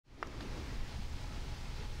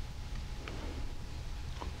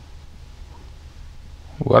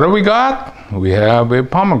What do we got? We have a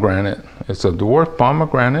pomegranate. It's a dwarf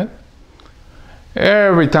pomegranate.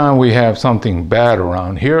 Every time we have something bad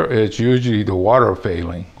around here, it's usually the water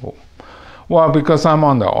failing. Well, because I'm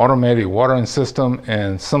on the automated watering system,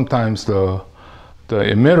 and sometimes the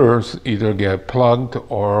emitters either get plugged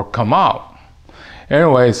or come out.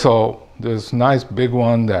 Anyway, so this nice big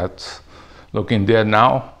one that's looking dead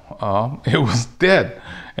now, it was dead.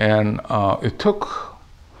 And it took,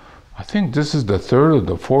 I think this is the third or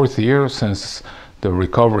the fourth year since the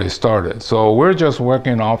recovery started. So we're just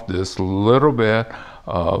working off this little bit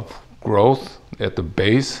of growth at the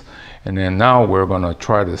base, and then now we're going to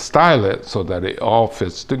try to style it so that it all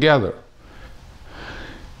fits together.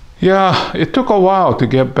 Yeah, it took a while to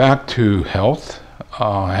get back to health.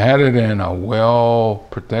 I had it in a well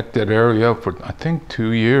protected area for I think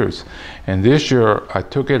 2 years, and this year I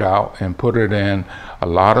took it out and put it in a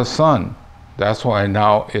lot of sun. That's why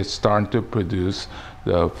now it's starting to produce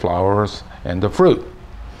the flowers and the fruit.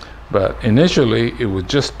 But initially it was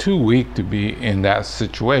just too weak to be in that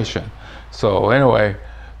situation. So anyway,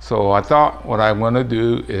 so I thought what I'm going to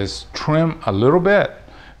do is trim a little bit,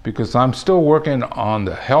 because I'm still working on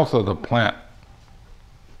the health of the plant.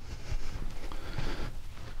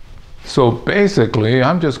 So basically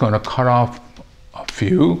I'm just going to cut off a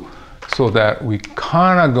few so that we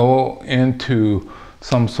kind of go into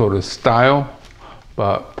some sort of style,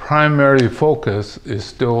 but primary focus is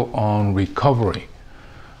still on recovery.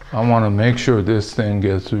 I want to make sure this thing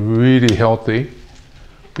gets really healthy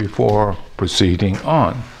before proceeding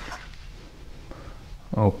on.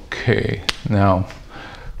 Okay, now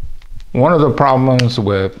one of the problems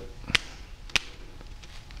with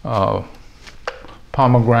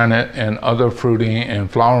pomegranate and other fruiting and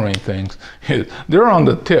flowering things is they're on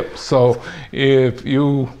the tip. So if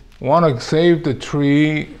you want to save the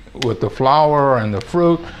tree with the flower and the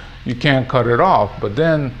fruit, you can't cut it off. But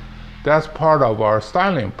then that's part of our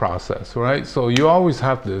styling process, right? So you always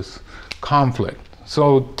have this conflict.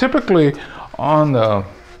 So typically on the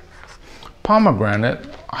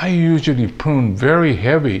pomegranate, I usually prune very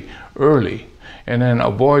heavy early and then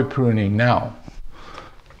avoid pruning now.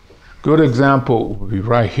 Good example would be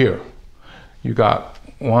right here. You got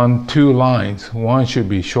 2 lines. One should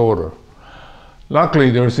be shorter. Luckily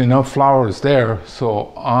there's enough flowers there, so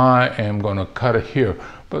I am going to cut it here.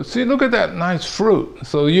 But see, look at that nice fruit.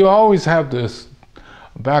 So you always have this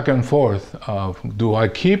back and forth of, do I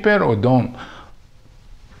keep it or don't?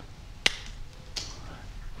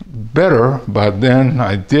 Better, but then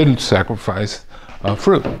I did sacrifice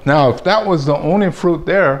fruit. Now, if that was the only fruit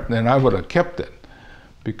there, then I would have kept it,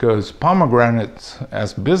 because pomegranates,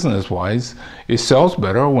 as business-wise, it sells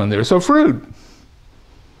better when there's a fruit.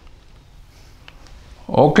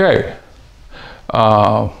 Okay,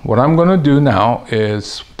 what I'm going to do now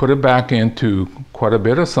is put it back into quite a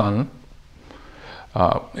bit of sun.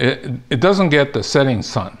 It doesn't get the setting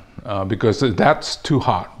sun because that's too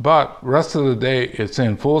hot, but rest of the day it's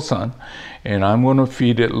in full sun, and I'm going to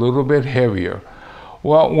feed it a little bit heavier.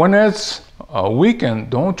 Well, when it's weakened,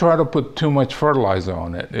 don't try to put too much fertilizer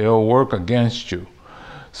on it. It'll work against you.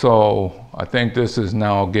 So I think this is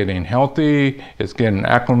now getting healthy. It's getting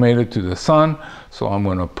acclimated to the sun. So I'm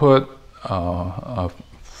going to put a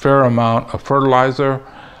fair amount of fertilizer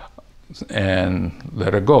and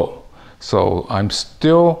let it go. So I'm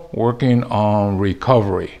still working on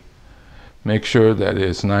recovery. Make sure that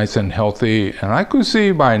it's nice and healthy. And I could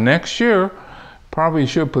see by next year, probably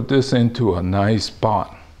should put this into a nice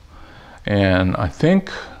pot. And I think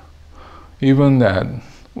even that,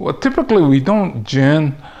 well, typically we don't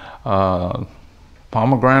gin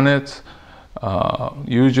pomegranates.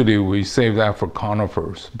 Usually we save that for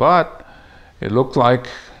conifers, but it looks like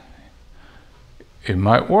it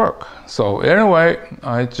might work. So anyway,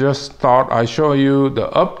 I just thought I'd show you the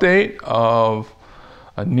update of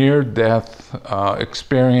a near-death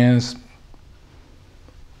experience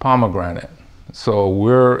pomegranate. So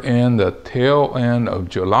we're in the tail end of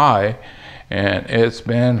July, and it's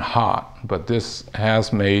been hot, but this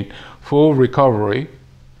has made full recovery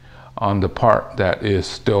on the part that is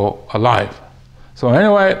still alive. So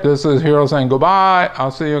anyway, this is Hiro saying goodbye. I'll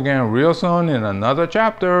see you again real soon in another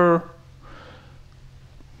chapter.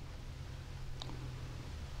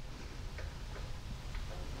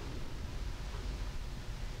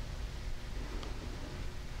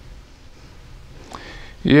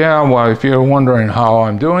 Yeah, well, if you're wondering how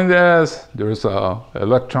I'm doing this, there's a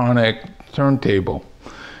electronic turntable.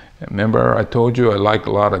 Remember I told you I like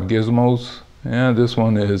a lot of gizmos? Yeah, this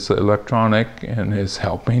one is electronic and is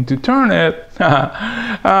helping to turn it.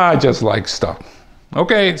 I just like stuff.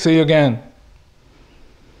 Okay, see you again.